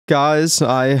Guys,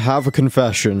 I have a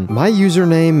confession. My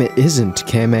username isn't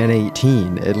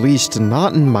Camman18, at least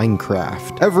not in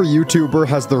Minecraft. Every YouTuber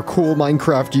has their cool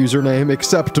Minecraft username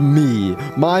except me.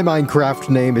 My Minecraft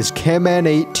name is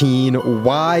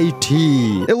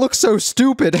Camman18YT. It looks so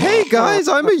stupid. Hey guys,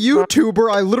 I'm a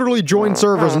YouTuber. I literally join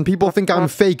servers and people think I'm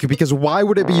fake because why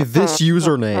would it be this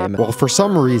username? Well, for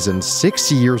some reason,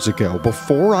 6 years ago,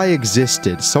 before I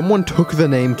existed, someone took the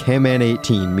name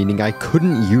Camman18, meaning I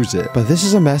couldn't use it. But this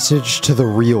is a message to the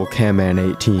real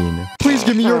Camman18. Please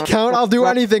give me your account. I'll do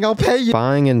anything. I'll pay you.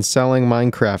 Buying and selling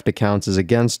Minecraft accounts is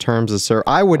against terms of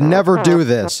I would never do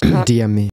this. DM me.